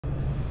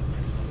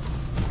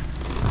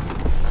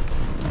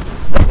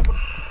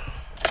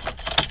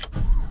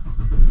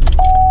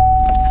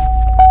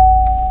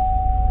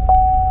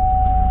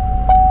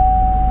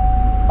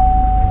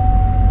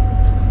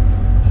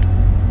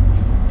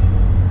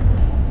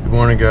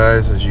morning,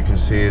 guys. As you can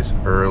see, it's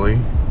early,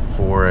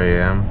 4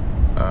 a.m.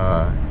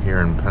 Here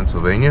in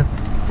Pennsylvania.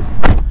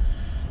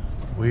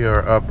 We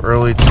are up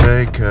early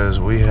today because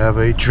we have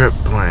a trip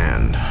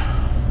planned.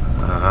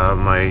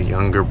 My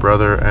younger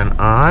brother and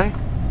I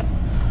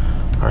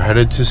are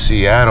headed to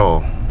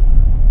Seattle.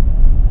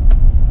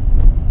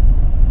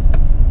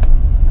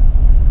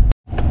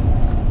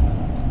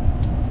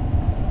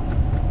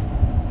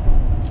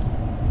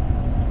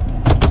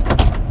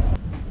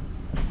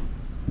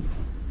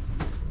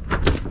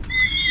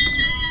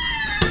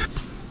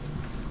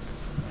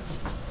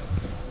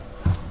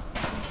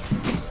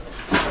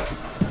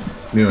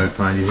 Knew I'd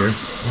find you here.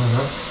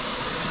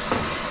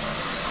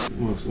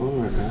 Looks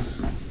long right now.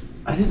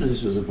 I didn't know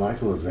this was a black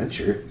hole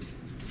adventure.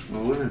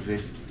 Well, wouldn't it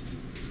be?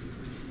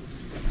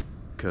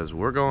 Because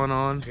we're going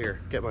on Here,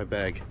 get my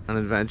bag. an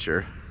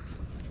adventure.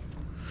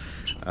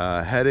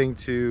 Heading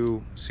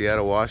to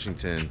Seattle,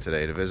 Washington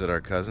today to visit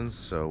our cousins.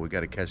 So we got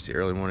to catch the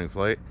early morning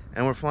flight.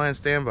 And we're flying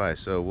standby,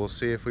 so we'll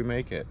see if we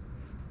make it.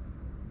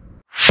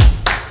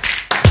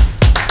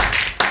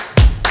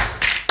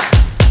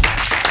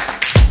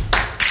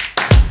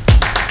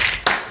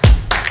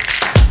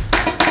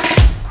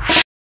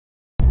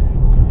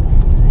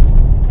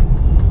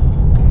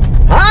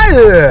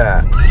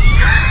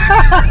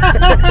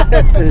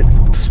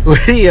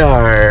 We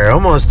are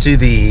almost to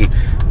the,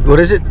 what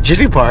is it,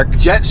 Jiffy Park?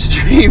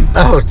 Jetstream.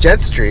 Oh,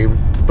 Jetstream,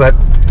 but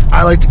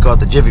I like to call it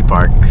the Jiffy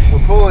Park.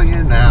 We're pulling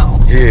in now.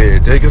 Yeah,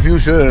 take a few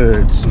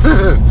shots.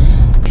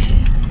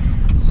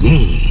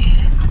 Yeah.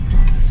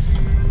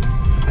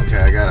 Okay,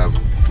 I gotta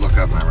look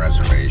up my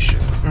reservation.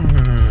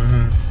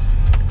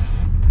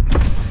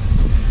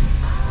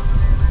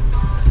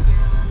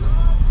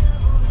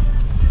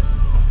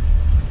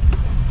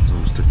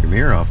 Almost took your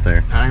mirror off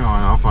there. Hang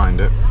on, I'll find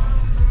it.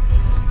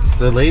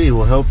 The lady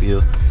will help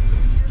you,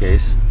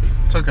 Case.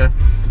 It's okay.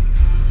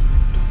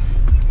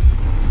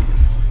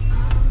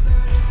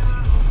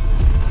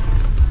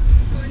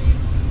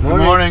 Good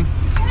morning.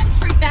 Head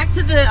straight back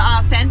to the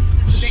fence.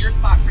 It's a bigger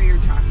spot for your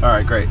truck. All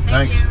right, great.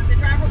 Thank Thanks. you. The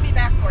driver will be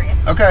back for you.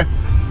 Okay.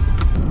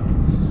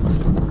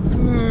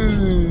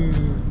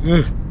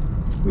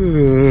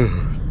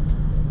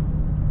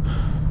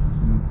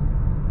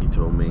 You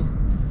told me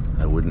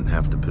I wouldn't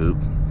have to poop.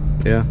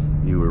 Yeah.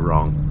 You were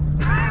wrong.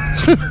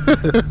 We're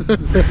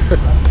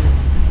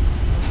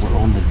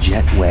on the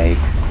jetway.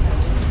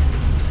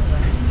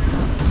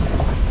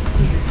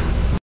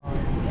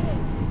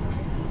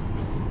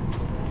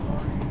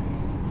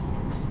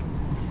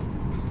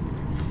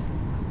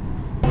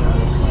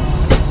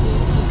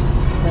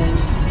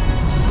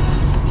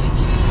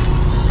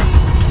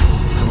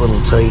 It's a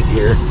little tight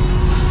here.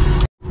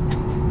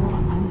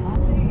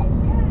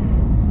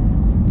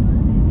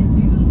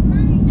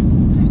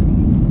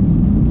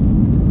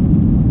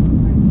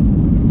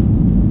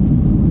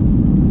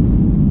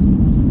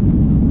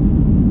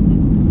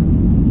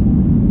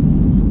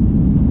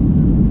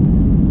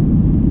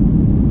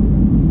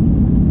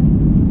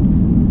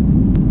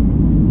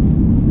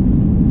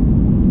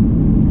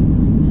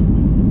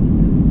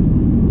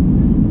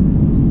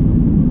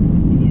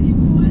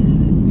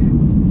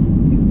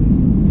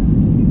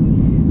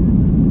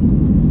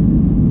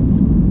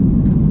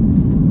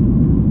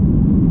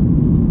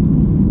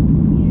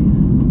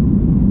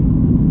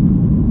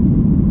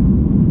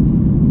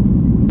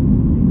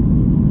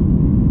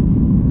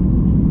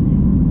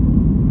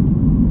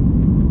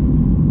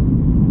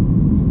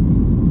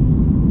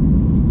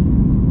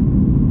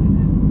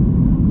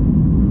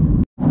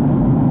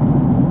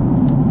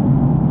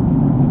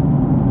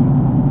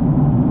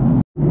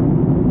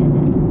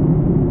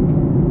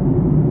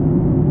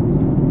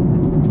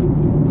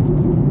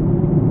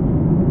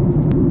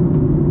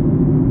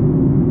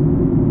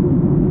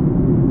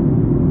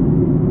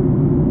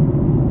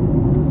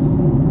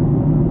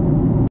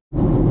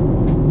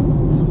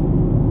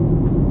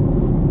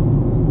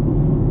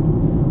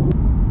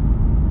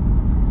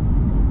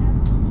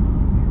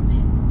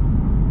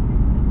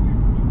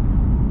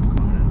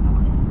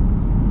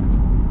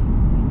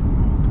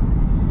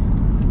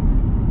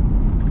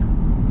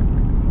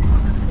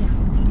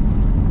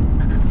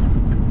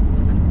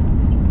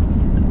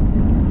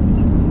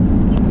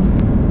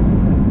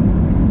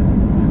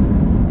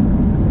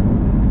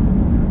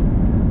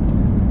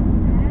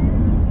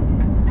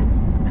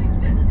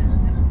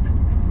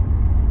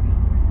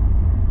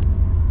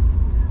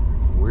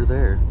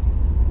 There.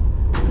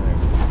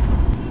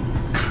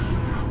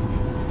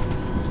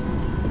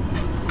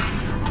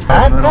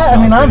 Fat? I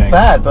mean, I'm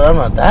fat, but I'm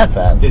not that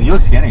fat. Dude, you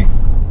look skinny.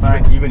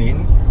 Thanks. You've been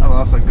eating? I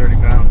lost like 30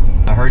 pounds.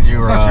 I heard you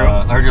were.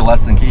 I heard you're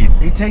less than Keith.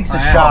 He takes a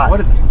I am. shot.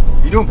 What is it?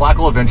 You doing black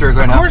hole adventures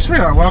right now? Of course we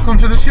are. Welcome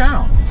to the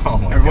channel. Oh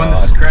my Everyone, God.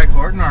 this is Craig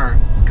Horton, our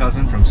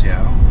cousin from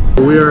Seattle.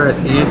 We are at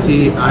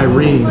Auntie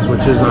Irene's,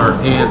 which is our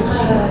aunt's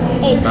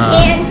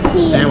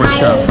sandwich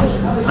shop.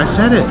 I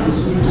said it.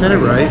 I said it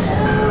right.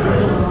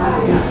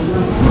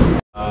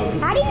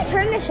 How do you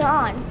turn this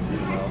on?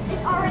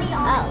 It's already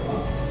on.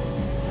 Oh.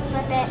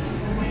 Flip it.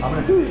 I'm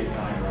gonna do it. You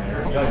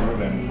like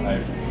Ruben?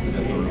 I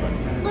suggest the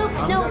Ruben. Luke,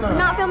 no, we're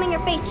not filming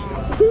your face.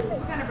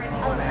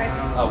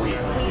 Oh, we.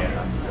 Yeah.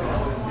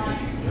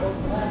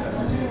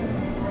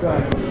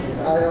 Look,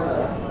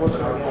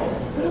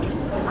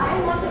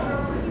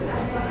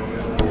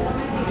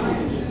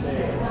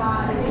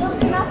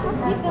 you're not supposed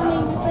to be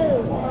filming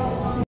food.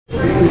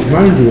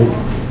 Mind you.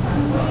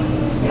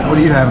 What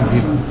are you having,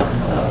 people?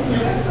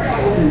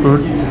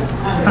 Food?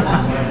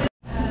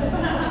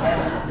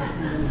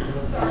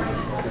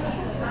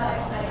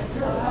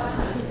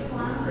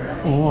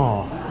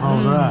 Oh,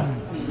 how's that?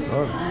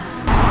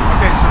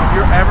 Okay, so if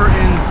you're ever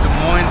in Des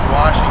Moines,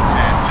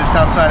 Washington, just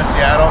outside of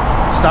Seattle,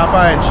 stop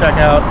by and check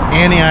out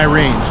Annie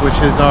Irene's, which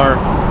is our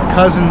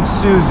cousin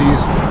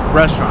Susie's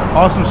restaurant.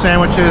 Awesome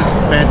sandwiches,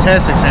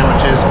 fantastic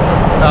sandwiches,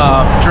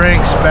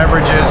 drinks,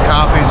 beverages,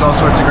 coffees, all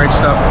sorts of great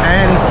stuff,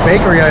 and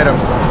bakery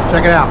items.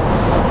 Check it out.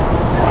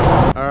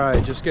 All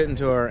right, just getting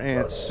to our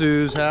Aunt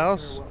Sue's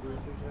house.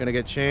 Gonna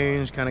get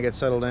changed, kind of get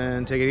settled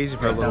in, take it easy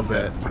for a little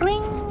bit. All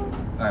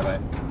right, bye.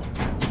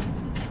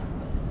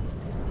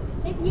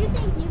 If you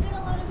think you get a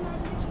lot of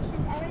notifications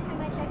every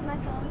time I check my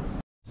phone.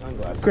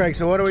 Sunglasses. Greg,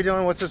 so what are we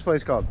doing? What's this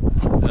place called?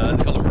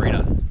 It's called a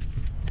marina.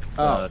 It's,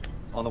 Oh.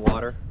 On the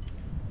water.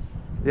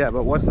 Yeah,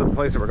 but what's the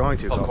place that we're going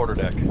to? Called Quarter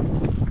Deck.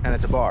 And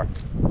it's a bar.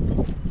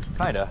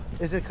 Kinda.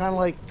 Is it kind of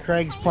like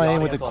Craig's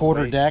playing with the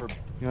quarter deck?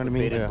 You know what I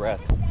mean? Bated breath.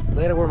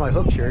 They had to wear my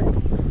hook shirt.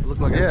 Look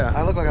like Yeah.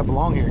 I look like I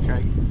belong here,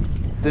 Craig.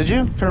 Did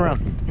you? Turn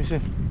around. Let me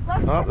see.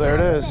 Oh, there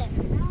it is.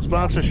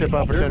 Sponsorship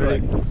opportunity.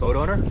 Boat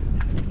owner?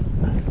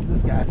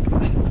 This guy.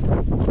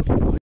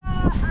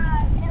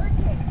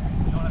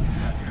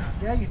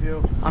 Yeah, you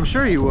do. I'm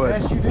sure you would.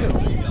 Yes, you do.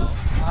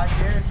 I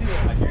guarantee it.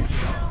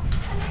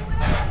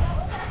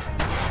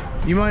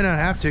 You might not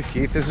have to,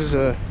 Keith. This is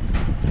a...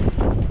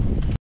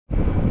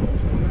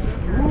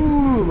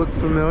 Ooh, look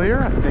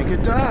familiar? I think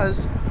it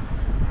does.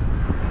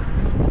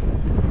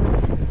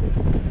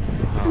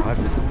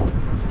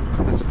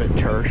 Oh, that's a bit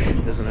terse,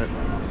 isn't it?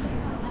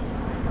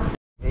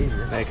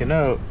 Make a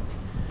note.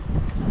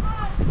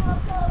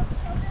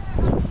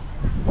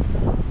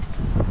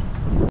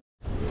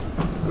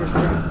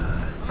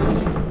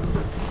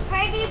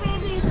 Craigie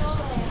baby.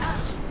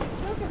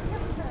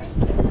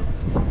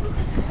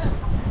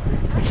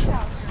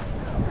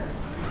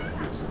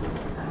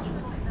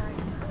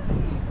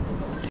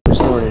 You're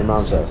snoring in your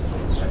mom's house.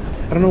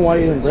 I don't know why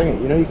you didn't bring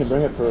it. You know you can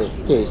bring it for...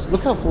 Okay, so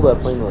look how full that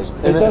plane was.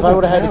 And if I doesn't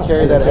would have had to count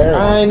carry as a that,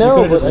 carry-on. I You know,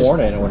 could have but just worn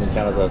it when it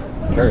counted as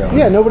a carry-on.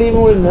 Yeah, nobody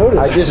even would have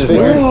noticed. I just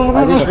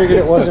figured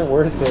it wasn't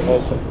worth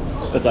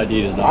it. This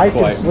ID does not I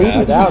quite can sleep match.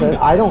 without it.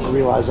 I don't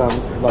realize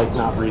I'm like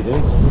not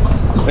breathing.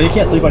 But you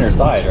can't sleep on your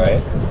side,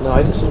 right? No,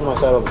 I can sleep on my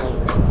side all the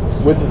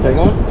time. With the thing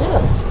on?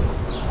 Yeah.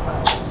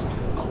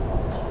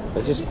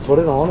 I just put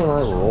it on and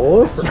I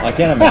roll it. I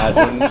can't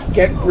imagine.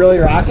 Get really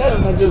rocket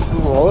and then just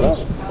roll it up.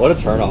 What a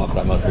turnoff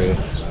that must be.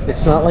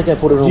 It's not like I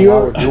put it on Do you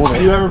while ever- we're doing it.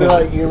 do you ever be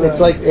like, It's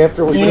like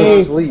after we go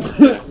to sleep.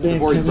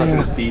 Before he's brushing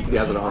his teeth, he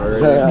has it on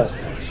already.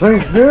 Hey,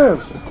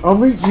 Jim, I'll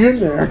meet you in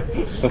there.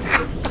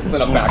 It's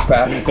in a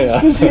backpack.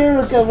 Yeah. Did you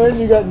ever come in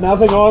you got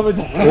nothing on with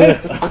that?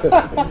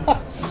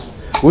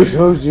 Which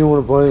hose do you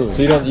want to play with?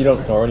 So you don't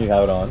snore when you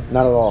have it on?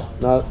 Not at all.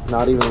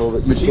 Not even a little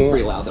bit. You Machine's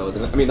pretty can't. loud though,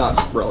 isn't it? I mean,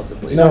 not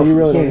relatively. No, you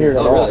really can't hear it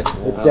at Oh, all.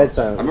 really? It's dead I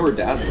silent. remember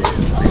Dad's voice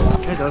was pretty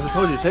loud. It does. I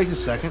told you. It takes a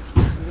second.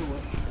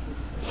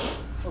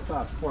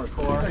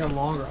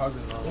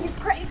 He's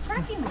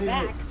cracking the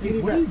back.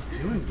 What are you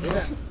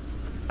doing?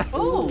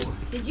 Oh,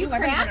 did you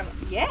crack?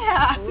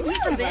 Yeah.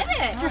 He's a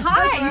minute.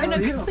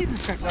 Hi.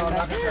 Please check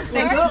that.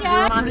 Thanks,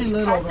 Chad. Pretty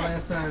little the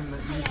last time that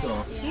you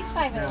saw. She's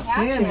 5 and a Now,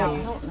 half Sammy,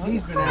 now.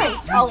 he's been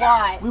out. A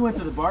lot. We went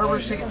to the barber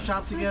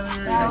shop together.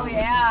 Oh,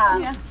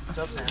 yeah.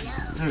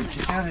 Dude,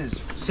 check out his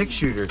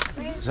 6-shooter.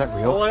 Is that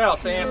real? Pull it out,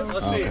 Sam.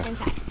 Let's see.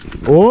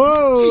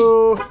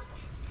 Whoa!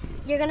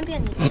 You're gonna be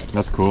on YouTube.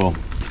 That's cool.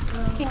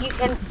 Can you?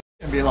 And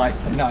And be like,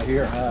 I'm not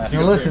here.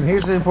 Now listen,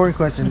 here's the important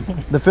question.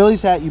 The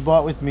Phillies hat you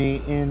bought with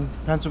me in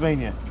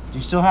Pennsylvania, do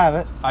you still have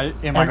it?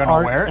 Am I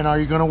gonna wear it? And are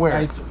you gonna wear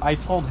it? I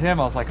told him,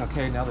 I was like,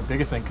 okay, now the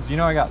biggest thing, because you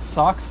know I got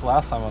socks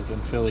last time I was in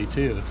Philly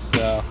too,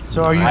 so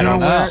So are you I gonna don't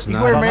know. wear? You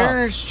No. wear I a don't know.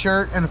 Mariners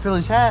shirt and a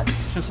Phillies hat.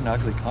 it's just an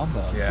ugly combo.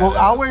 Well,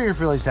 I'll wear your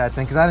Phillies hat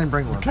then, because I didn't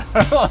bring one.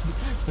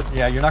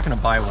 Yeah, you're not gonna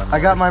buy one. I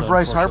got my so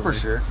Bryce Harper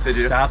unfortunately. shirt. Did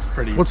you? That's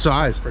pretty. What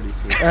size? Pretty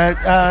sweet.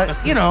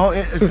 You know,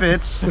 it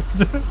fits. Did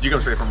you come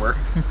straight from work?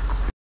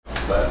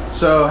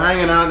 So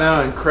hanging out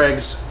now in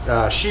Craig's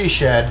she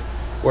shed,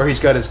 where he's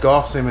got his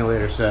golf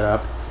simulator set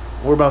up.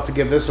 We're about to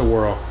give this a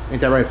whirl.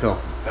 Ain't that right, Phil?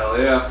 Hell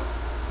yeah.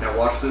 Now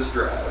watch this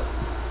drive.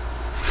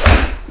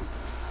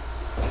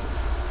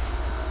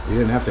 You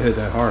didn't have to hit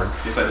that hard.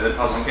 Yes, I did.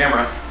 I was on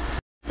camera.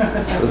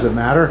 Does it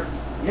matter?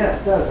 Yeah,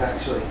 it does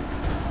actually.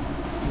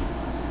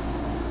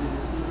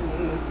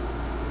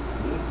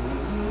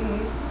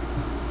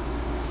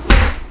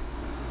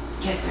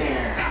 Get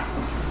there.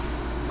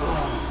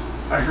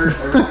 Oh, I heard.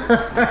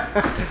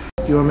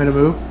 Do you want me to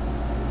move?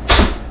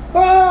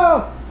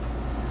 Oh!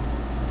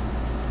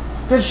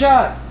 Good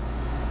shot.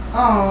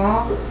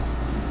 Aww.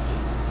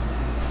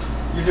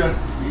 You're doing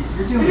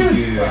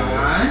good.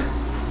 Fine.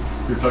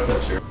 You took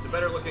that share. The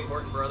better looking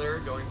Morton brother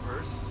going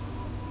first.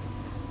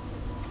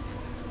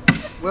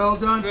 Well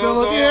done, Phil's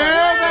Philip. on.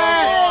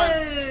 Yeah,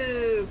 man.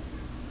 Ooh.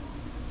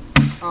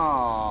 Oh,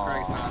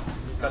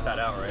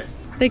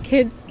 The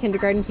kids'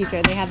 kindergarten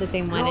teacher, they had the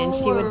same one, and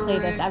she would play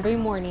this every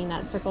morning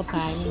at circle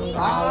time.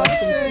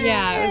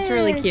 Yeah, it was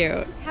really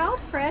cute. How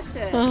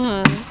precious.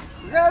 Uh-huh. Oh,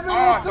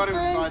 I thought he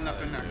was sliding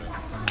up in there.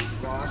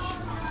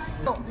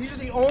 These are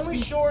the only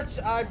shorts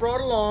I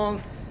brought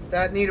along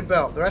that need a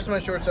belt. The rest of my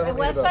shorts I don't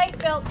need a What belt. size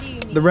belt do you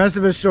need? The rest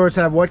of his shorts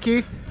have what,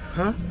 Keith?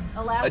 Huh?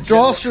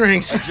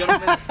 Drawstrings. A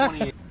gentleman's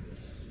 28.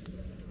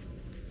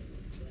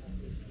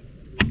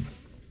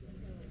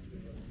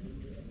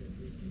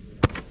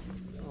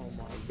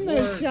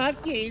 Nice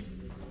shot, Keith.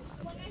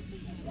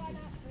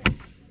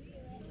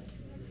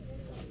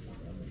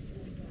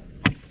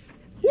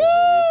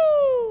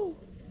 Woo!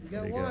 We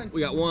got one.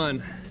 We got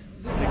one.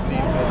 16. She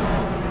was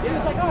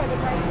like, oh, I've been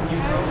writing.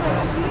 And I was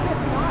like, she has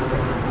not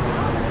written.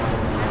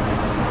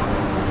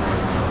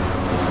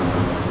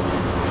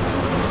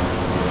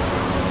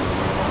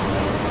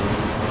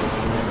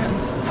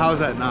 How is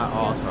that not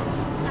awesome?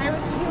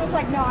 He was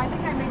like, no, I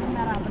think I'm making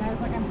that up. And I was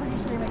like, I'm pretty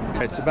sure you're making that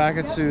up. Alright, so back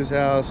at Sue's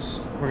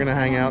house, we're gonna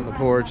hang out on the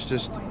porch,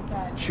 just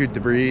shoot the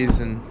breeze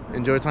and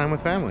enjoy time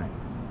with family.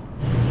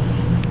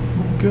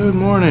 Good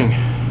morning.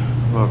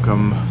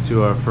 Welcome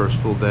to our first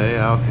full day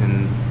out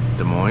in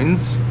Des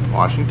Moines,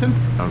 Washington.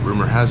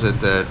 Rumor has it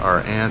that our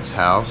aunt's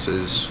house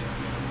is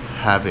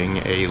having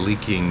a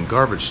leaking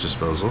garbage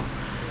disposal.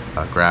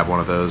 Grab one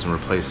of those and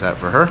replace that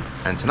for her.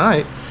 And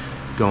tonight,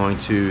 going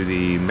to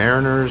the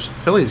Mariners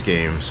Phillies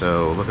game,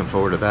 so looking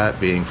forward to that,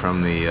 being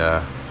from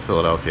the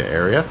Philadelphia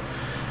area.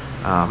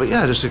 But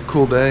yeah, just a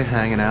cool day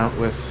hanging out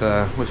with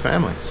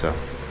family. So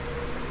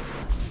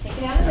Take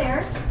it out of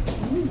there.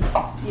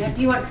 Yeah.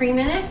 Do you want cream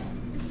in it?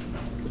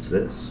 What's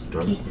this?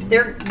 Dark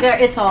They're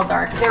it's all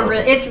dark.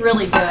 It's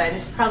really good.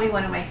 It's probably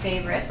one of my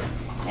favorites.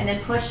 And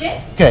then push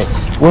it. Okay,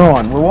 we're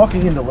on. We're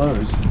walking into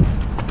Lowe's.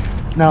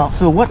 Now,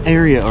 Phil, what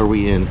area are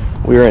we in?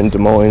 We're in Des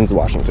Moines,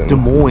 Washington. Des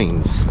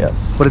Moines.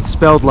 Yes. But it's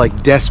spelled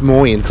like Des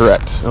Moines.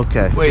 Correct.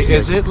 Okay. wait,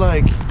 is it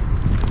like,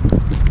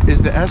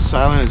 is the S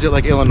silent? Is it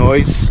like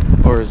Illinois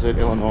or is it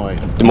Illinois?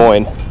 Des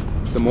Moines.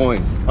 Des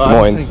Moines. Des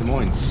Moines. Des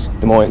Moines.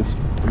 Des Moines.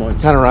 Des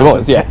Moines. Kind of Des rhymes.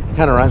 Moines, yeah.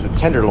 Kind of rhymes with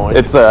tenderloin.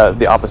 It's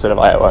the opposite of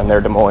Iowa, and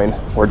they're Des Moines.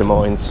 We're Des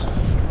Moines.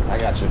 I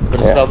got you. But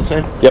it's Yeah. spelled the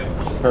same? Yep.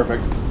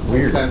 Perfect.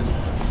 Weird. Makes sense.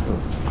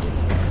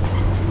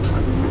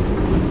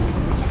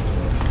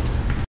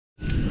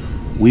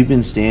 We've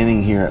been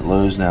standing here at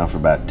Lowe's now for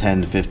about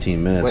 10 to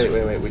 15 minutes.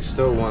 Wait. We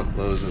still want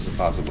Lowe's as a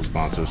possible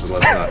sponsor, so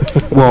let's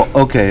not. Well,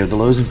 okay, the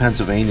Lowe's in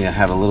Pennsylvania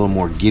have a little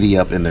more giddy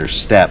up in their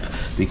step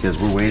because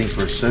we're waiting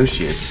for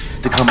associates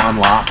to come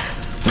unlock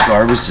the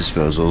garbage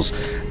disposals,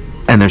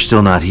 and they're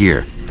still not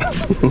here.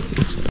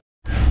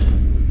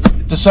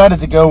 Decided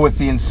to go with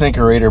the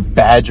InSinkErator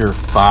Badger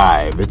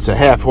 5. It's a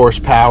half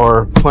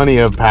horsepower, plenty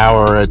of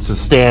power. It's a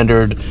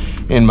standard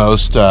in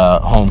most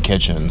home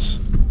kitchens.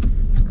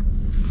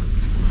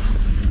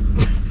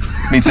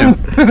 Me too.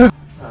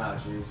 Ah,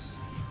 jeez.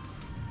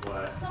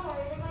 What?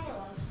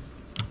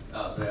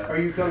 Oh, so yeah. Are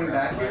you coming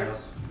back here?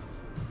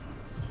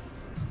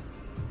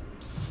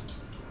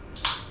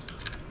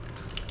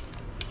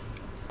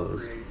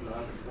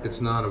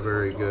 It's not a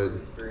very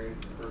good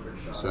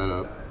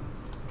setup.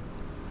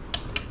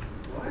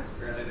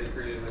 Apparently they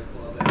created a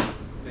club that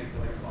makes it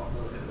like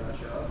impossible to hit that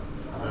shot.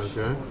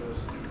 Okay.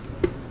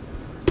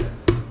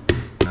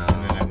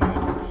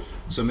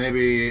 So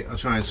maybe I'll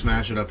try and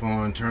smash it up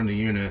on, turn the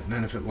unit, and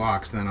then if it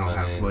locks, then I'll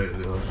have Clay to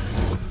do it.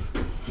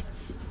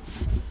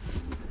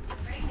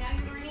 Right now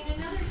you're learning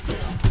another skill.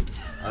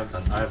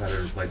 I've had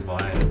to replace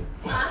mine.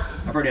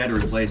 I've already had to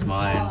replace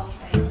mine. Oh,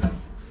 okay.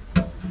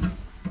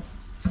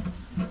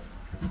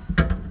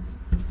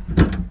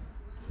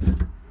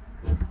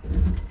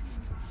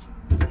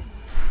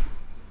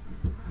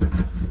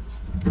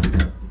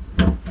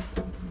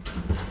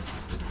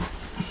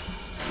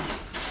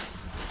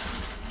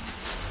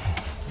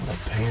 What a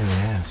pain in the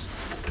ass.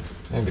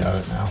 I got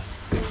it now.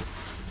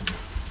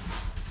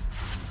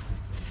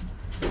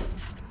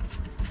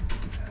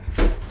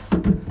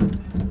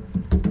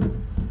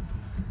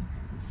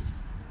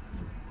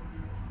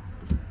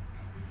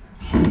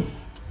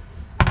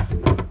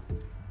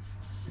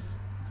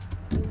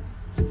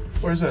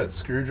 Where's that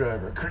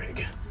screwdriver,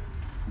 Craig?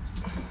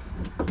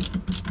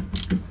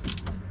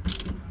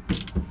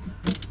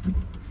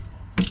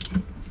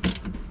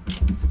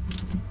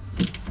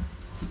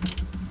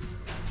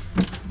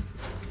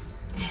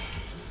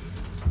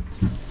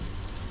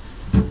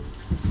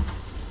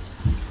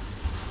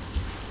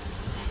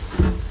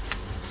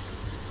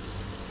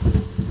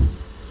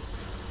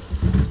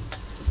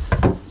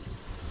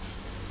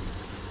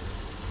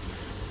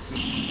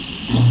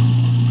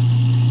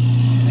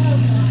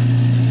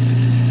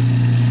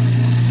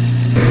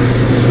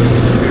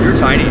 Dude, you're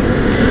tiny.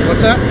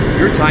 What's that?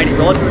 You're tiny.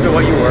 Relative to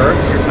what you were,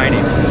 you're tiny.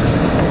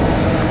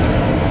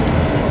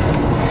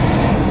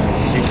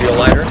 Do you feel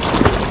lighter?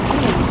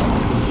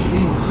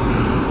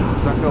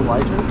 Does that feel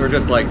lighter? Or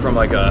just like from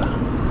like a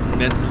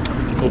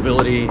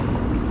mobility?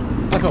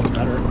 I feel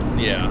better.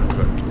 Yeah.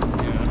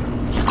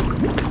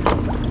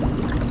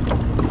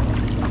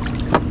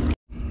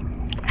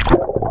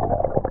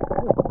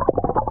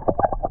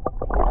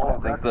 I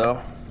think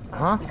so.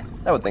 Huh?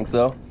 I would think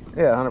so.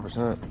 Yeah,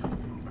 100%.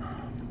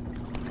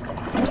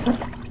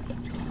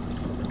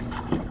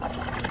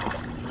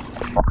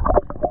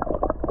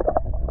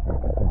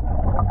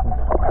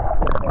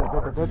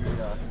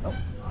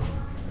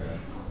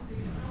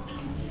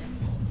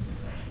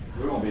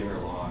 We won't be here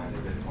long. I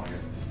think they just want to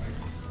get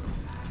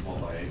small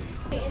by 80.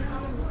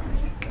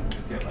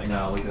 Just get like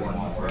no, we didn't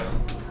want to.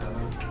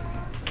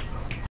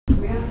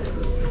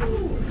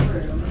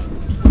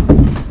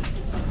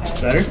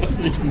 Better?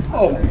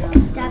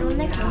 Dad, when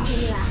they come to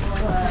you, ask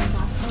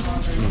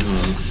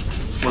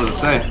What does it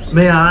say?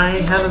 May I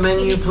have a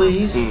menu,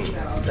 please?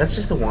 That's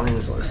just the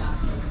wines list.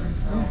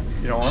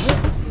 You don't want it?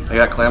 I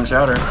got clam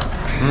chowder.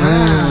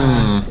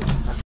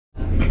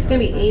 It's gonna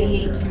be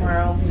 88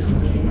 tomorrow.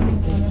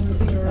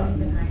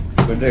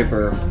 Good day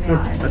for.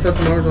 I thought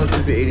tomorrow's only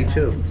supposed to be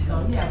 82.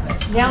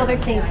 Now they're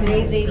saying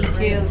today's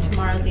 82,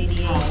 tomorrow's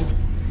 88.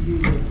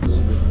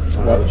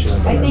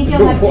 I think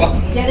you'll have to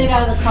get it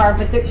out of the car,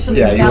 but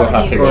somebody's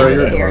validating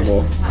downstairs.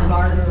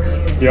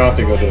 You don't have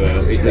to go to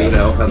the. You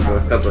know,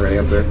 that's the right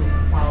answer.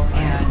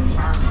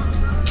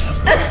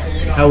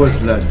 How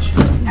was lunch?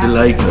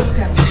 Delightful.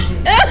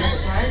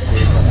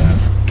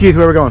 Keith,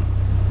 where are we going?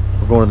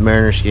 We're going to the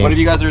Mariners game. One of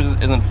you guys is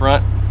in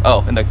front. Oh,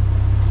 we're going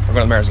to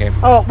the Mariners game.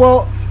 Oh,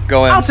 well,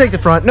 Go in. I'll take the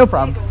front, no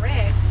problem.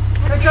 Hey,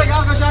 Craig,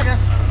 I'll go shotgun.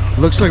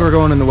 Looks like we're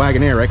going in the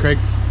Wagoneer, right, Craig?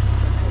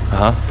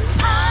 Uh-huh.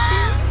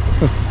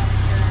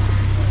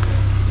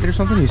 Or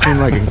something? You seem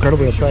like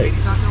incredibly uptight.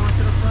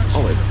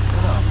 Always.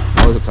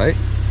 Always uptight?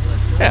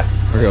 Yeah.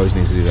 Or he always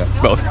needs to do that?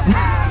 Both.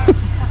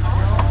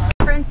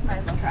 Friends might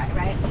as well try,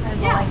 right?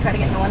 Yeah. Like try to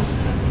get into one.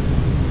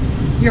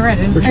 You're right.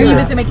 For Are sure. you,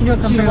 does it make you feel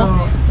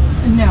comfortable?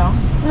 No.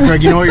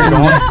 Craig, you know where you're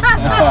going?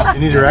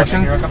 You need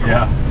directions?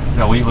 Yeah.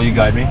 No, will you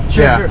guide me?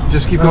 Yeah,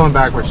 just keep going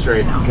backwards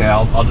straight. Okay,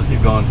 I'll just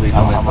keep going until you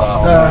tell me to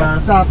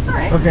stop. Stop.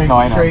 Alright. Okay, No,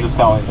 I know. straight. Just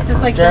tell me.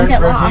 Just like don't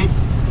get lost.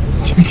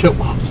 Get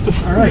lost.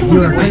 All right,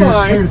 you are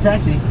clear to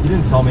taxi. You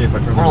didn't tell me if I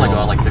turned We're only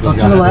going like 50 To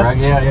the left?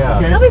 Yeah, yeah.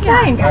 Okay. You'll be fine,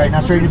 All right, guys. now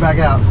straighten it back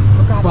out.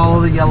 Follow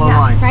the yellow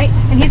lines. Right?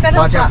 And he said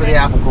Watch out for the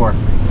apple core.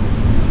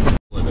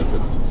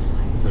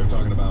 They're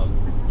talking about,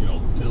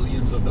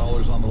 billions of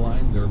dollars on the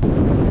line. They're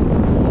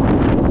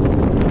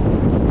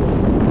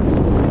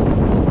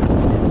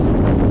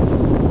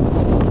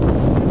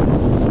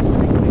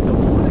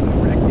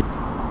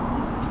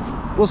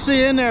We'll see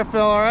you in there,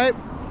 Phil, all right?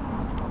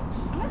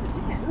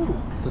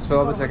 Does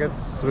Phil have the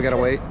tickets? So we gotta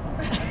wait. So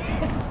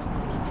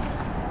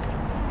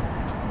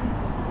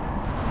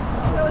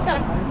it's kind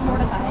of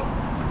mortifying.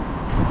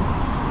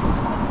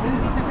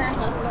 The parents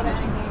let us go to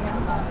anything again.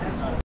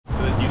 So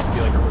this used to be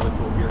like a really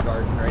cool beer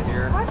garden right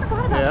here. Oh, I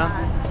forgot about that.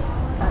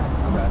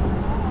 Okay.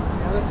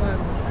 The other time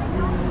was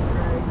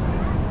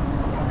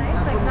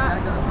Nice, like not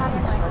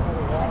having like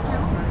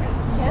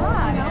yeah,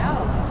 I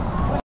know.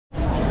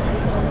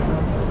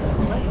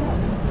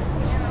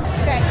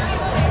 Okay.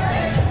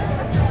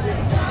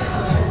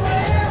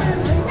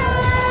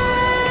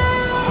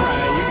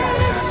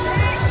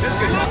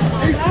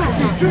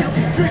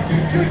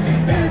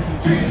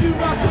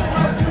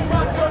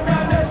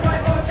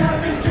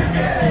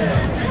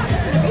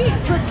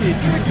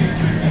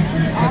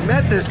 I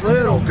met this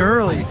little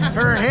girlie.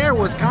 Her hair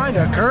was kind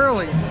of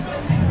curly.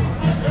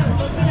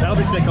 That'll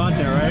be sick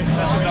content, right?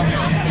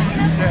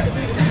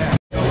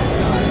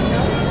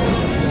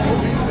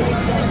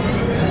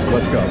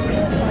 Let's go.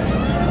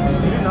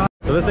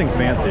 So this thing's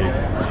fancy.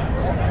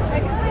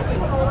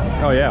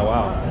 Oh yeah,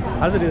 wow.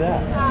 How does it do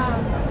that?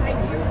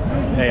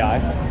 AI. I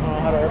don't know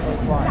how to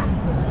airplanes fly.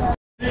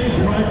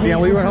 Dan,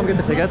 will you run home and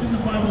get the tickets?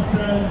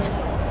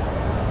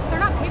 They're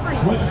not paper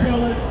anymore.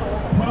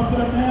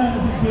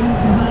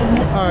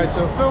 All right,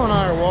 so Phil and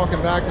I are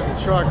walking back to the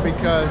truck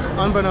because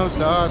unbeknownst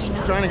to us,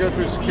 trying to go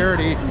through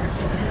security,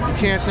 you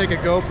can't take a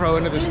GoPro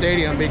into the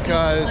stadium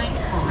because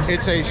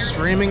it's a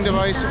streaming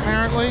device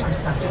apparently,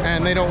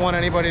 and they don't want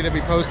anybody to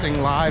be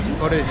posting live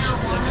footage,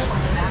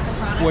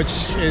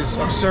 which is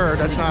absurd.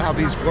 That's not how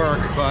these work,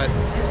 but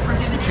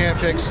you can't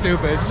fix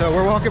stupid. So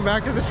we're walking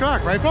back to the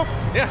truck, right, Phil?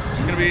 Yeah,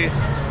 it's gonna be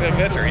an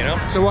adventure, you know?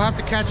 So we'll have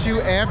to catch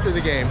you after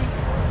the game.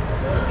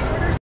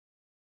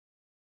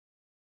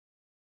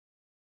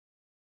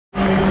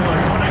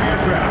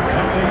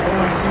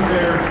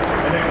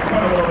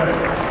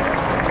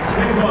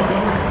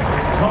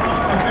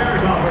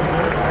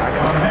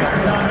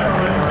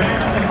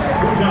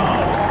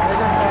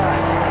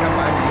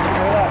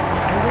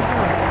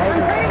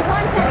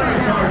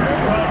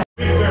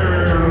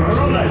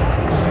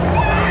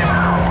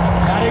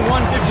 Batting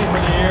 150 for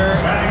the year.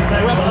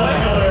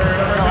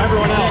 No,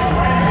 everyone else.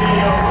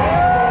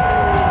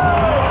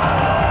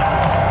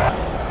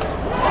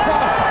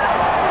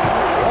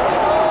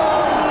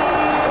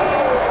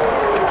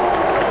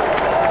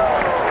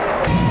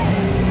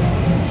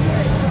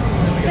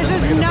 This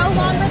is no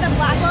longer the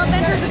Blackwell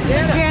Adventures. This is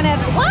the Janet.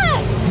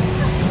 What?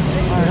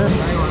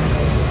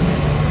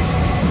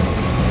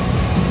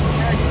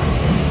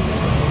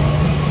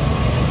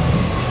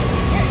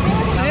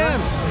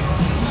 Him.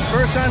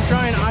 First time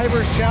trying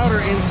Ivor's Chowder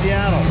in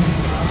Seattle.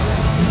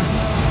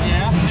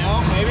 Yeah,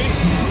 no, maybe.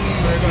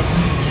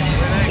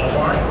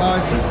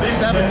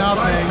 It's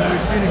 7-0.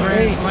 We've seen a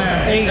grand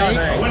slam.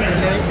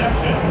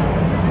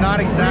 Not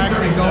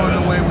exactly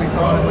going the way we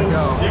thought it would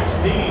go.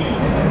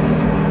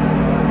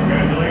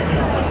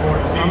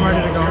 I'm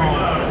ready to go home.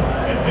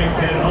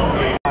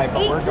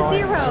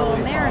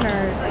 8-0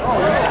 Mariners.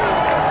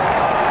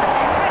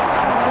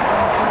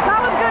 That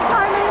was good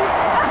timing.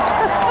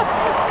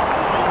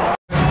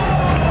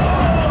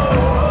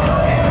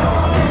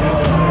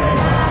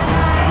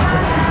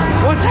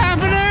 What's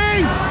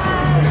happening? A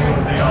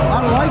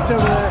lot of lights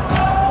over there.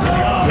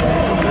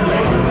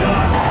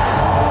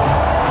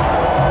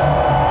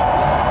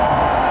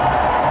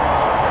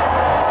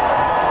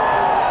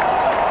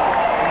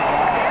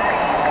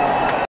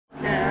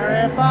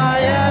 If I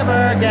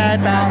ever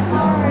get back.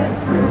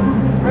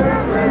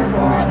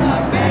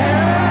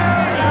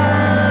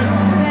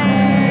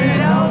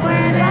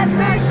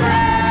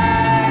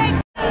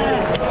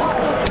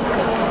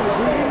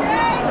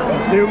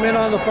 Zoom in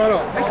on the photo.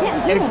 I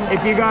can't zoom.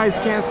 If you guys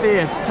can't see,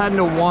 it's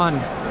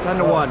 10-1.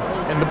 10-1.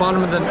 In the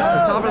bottom of the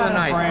top of the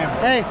ninth.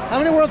 Hey, how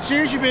many World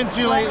Series you been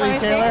to lately,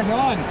 Taylor?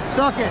 None.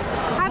 Suck it.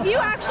 Have you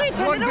actually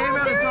attended a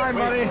World Series?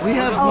 buddy. We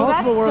have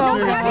multiple World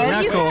Series.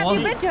 Have you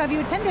been to? Have you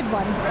attended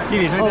one?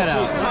 TV, check that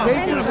out.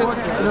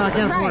 No, I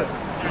can't afford it.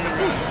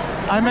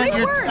 I meant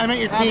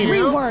your team.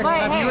 Reword.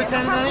 Have you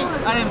attended any?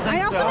 I didn't think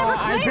I also so. never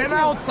claimed I've been to.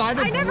 outside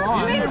of I never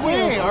Vermont. claimed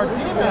to. Our team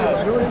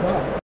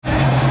has.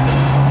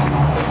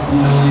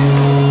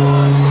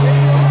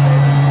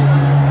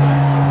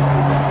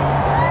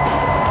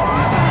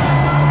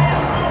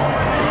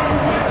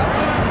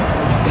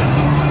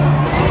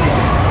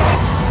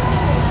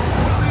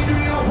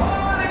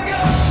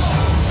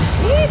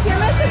 Heath, you're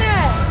missing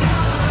it.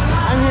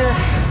 I'm here.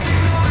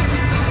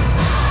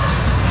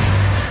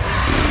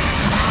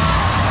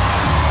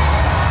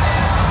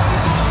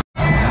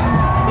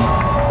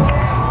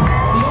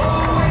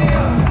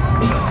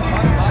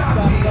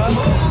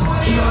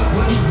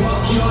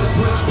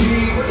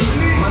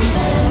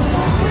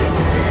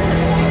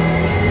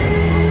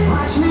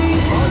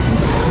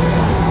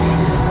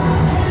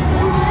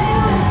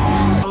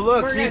 Oh,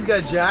 look, Keith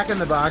got Jack in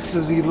the box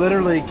because he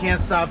literally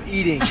can't stop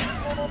eating.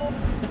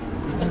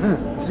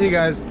 See you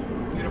guys. See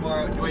you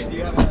tomorrow. Wait, do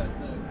you have the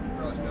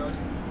garage code?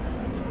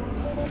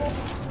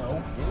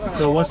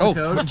 So what's the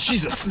code?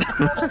 Jesus.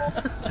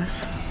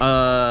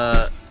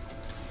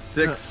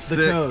 Six.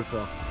 The code,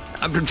 Phil.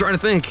 I've been trying to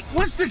think.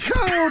 What's the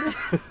code?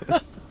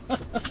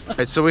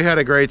 Right, so we had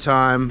a great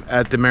time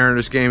at the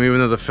Mariners game, even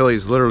though the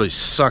Phillies literally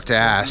sucked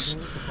ass.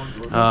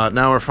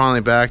 Now we're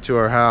finally back to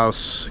our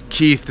house.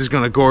 Keith is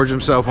going to gorge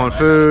himself on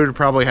food,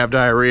 probably have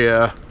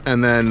diarrhea,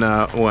 and then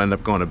we'll end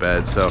up going to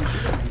bed. So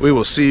we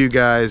will see you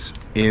guys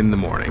in the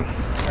morning.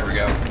 There we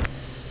go.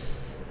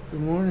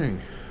 Good morning.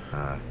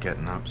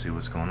 Getting up, see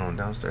what's going on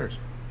downstairs.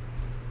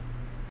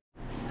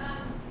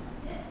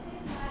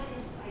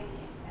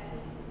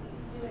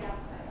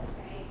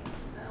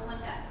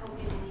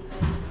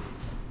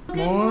 Good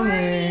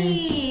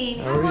morning.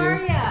 How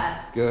are ya?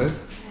 Good.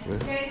 You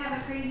guys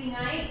have a crazy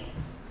night?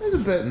 It was a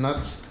bit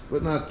nuts,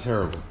 but not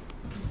terrible.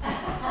 As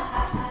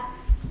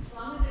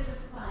long as it was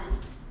fun.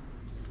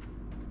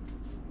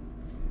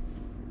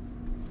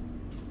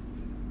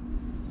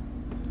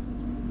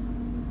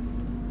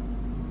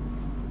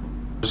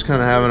 Just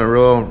kind of having a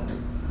real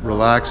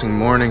relaxing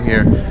morning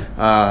here.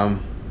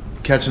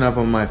 Catching up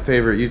on my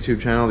favorite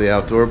YouTube channel, The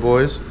Outdoor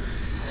Boys.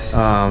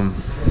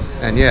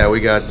 And yeah, we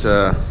got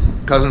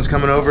cousins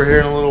coming over here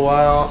in a little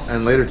while,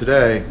 and later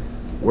today,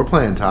 we're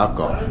playing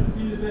Topgolf.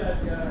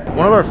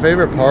 One of our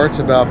favorite parts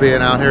about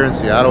being out here in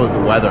Seattle is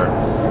the weather.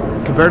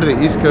 Compared to the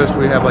East Coast,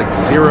 we have like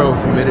zero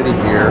humidity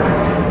here,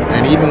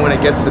 and even when it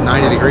gets to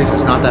 90 degrees,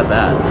 it's not that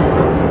bad.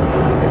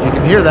 If you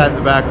can hear that in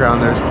the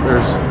background,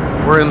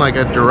 we're in like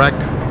a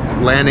direct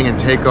landing and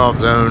takeoff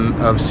zone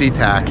of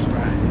SeaTac,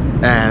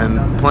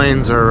 and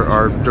planes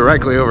are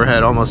directly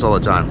overhead almost all the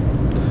time.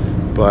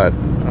 But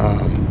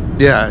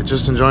yeah,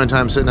 just enjoying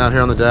time sitting out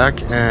here on the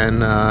deck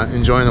and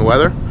enjoying the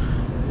weather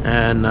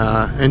and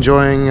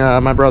enjoying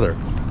my brother.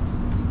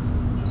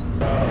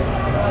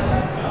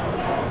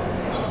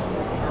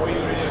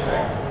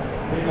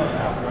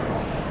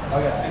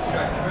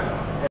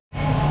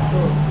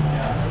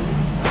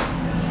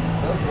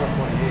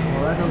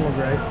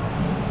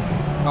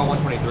 Oh,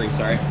 123,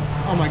 sorry.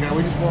 Oh my god,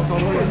 we just walked all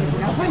the way.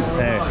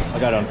 Hey, I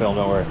got it on film,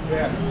 don't worry.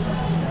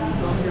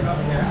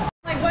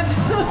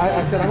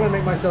 I said I'm gonna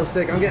make myself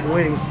sick. I'm getting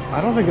wings. I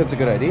don't think that's a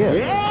good idea.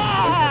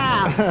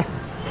 Yeah!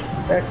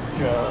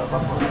 Extra.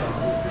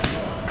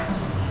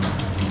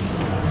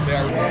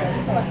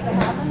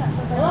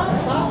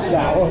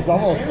 That was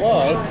almost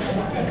close.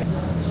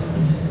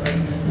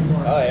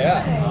 Oh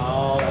yeah.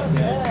 Oh, that's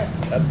good.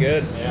 That's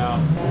good. Yeah.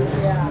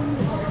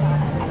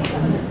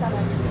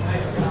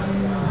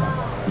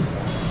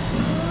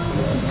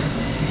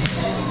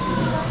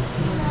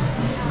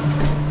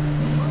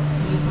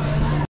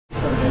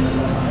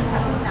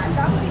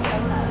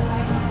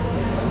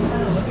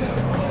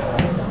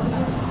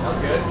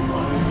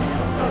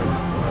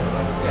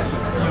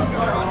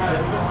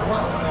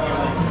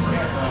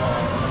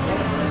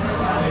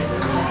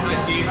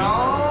 Nice, Keith.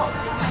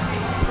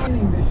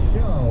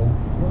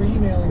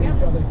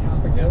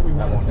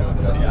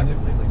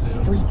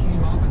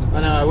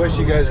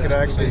 you guys could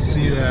actually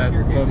see that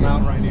the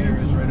Mount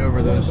Rainier is right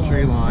over those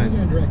tree lines.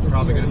 It's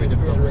probably going to be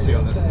difficult to see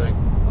on this thing.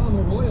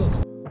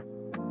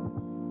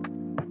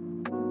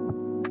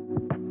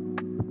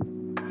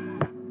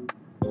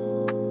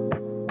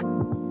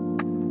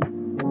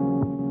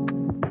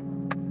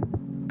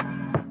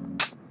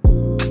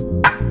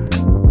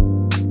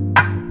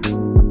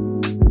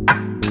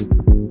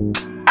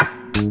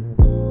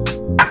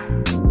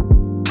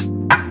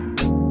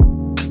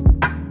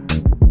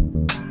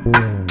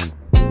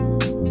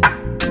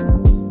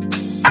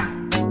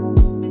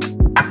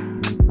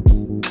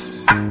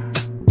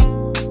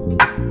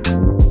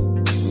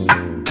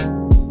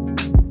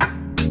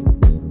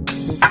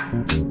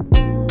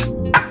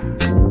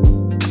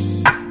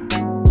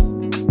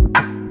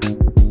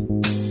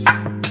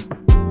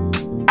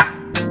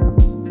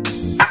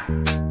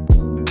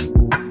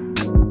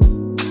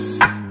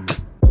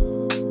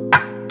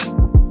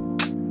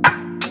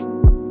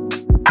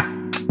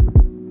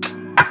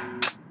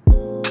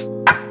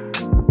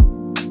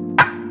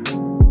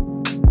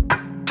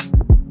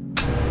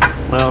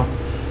 Well,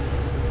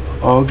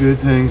 all good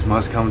things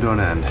must come to an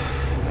end,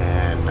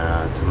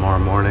 and tomorrow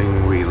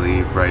morning we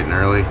leave bright and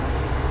early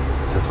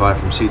to fly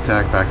from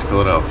SeaTac back to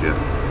Philadelphia.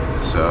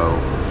 So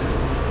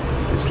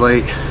it's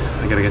late,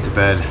 I gotta get to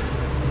bed.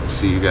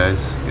 See you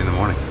guys in the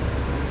morning.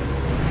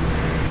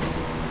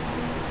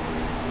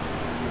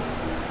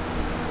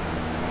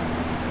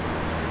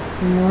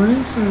 Good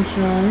morning,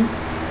 sunshine.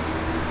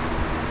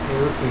 Hey,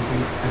 look, Casey,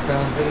 I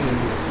found video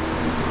of you.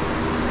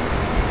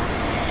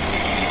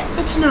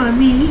 That's not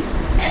me.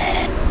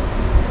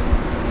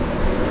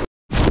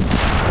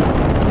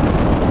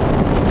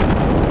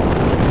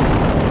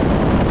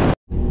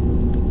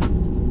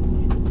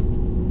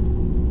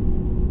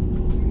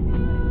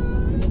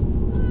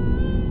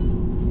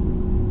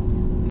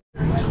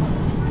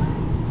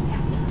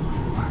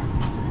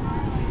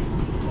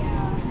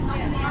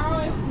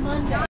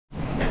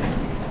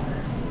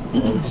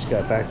 Well, we just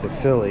got back to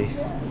Philly.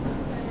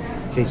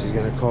 Casey's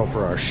gonna call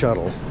for our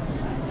shuttle.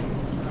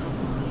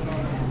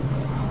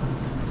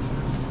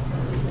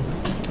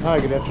 Hi,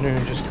 good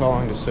afternoon. Just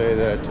calling to say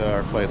that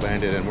our flight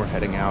landed and we're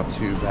heading out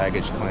to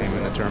baggage claim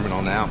in the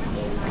terminal now.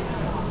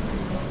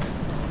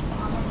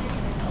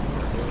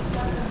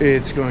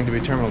 It's going to be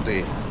Terminal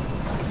D.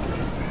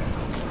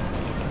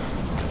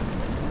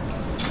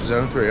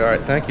 Zone 3. All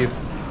right, thank you.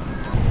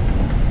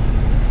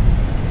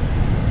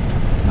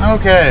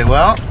 Okay,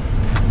 well,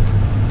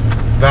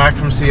 back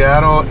from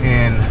Seattle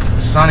in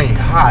sunny,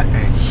 hot,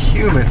 and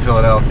humid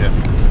Philadelphia.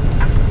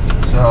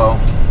 So,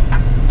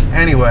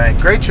 anyway,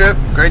 great trip,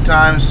 great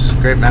times,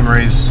 great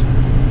memories.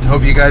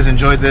 Hope you guys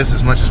enjoyed this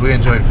as much as we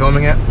enjoyed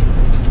filming it.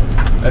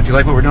 If you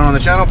like what we're doing on the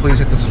channel, please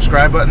hit the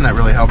subscribe button. That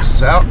really helps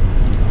us out.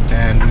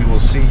 And we will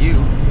see you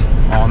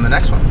on the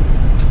next one.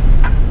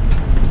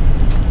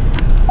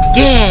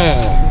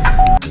 Yeah!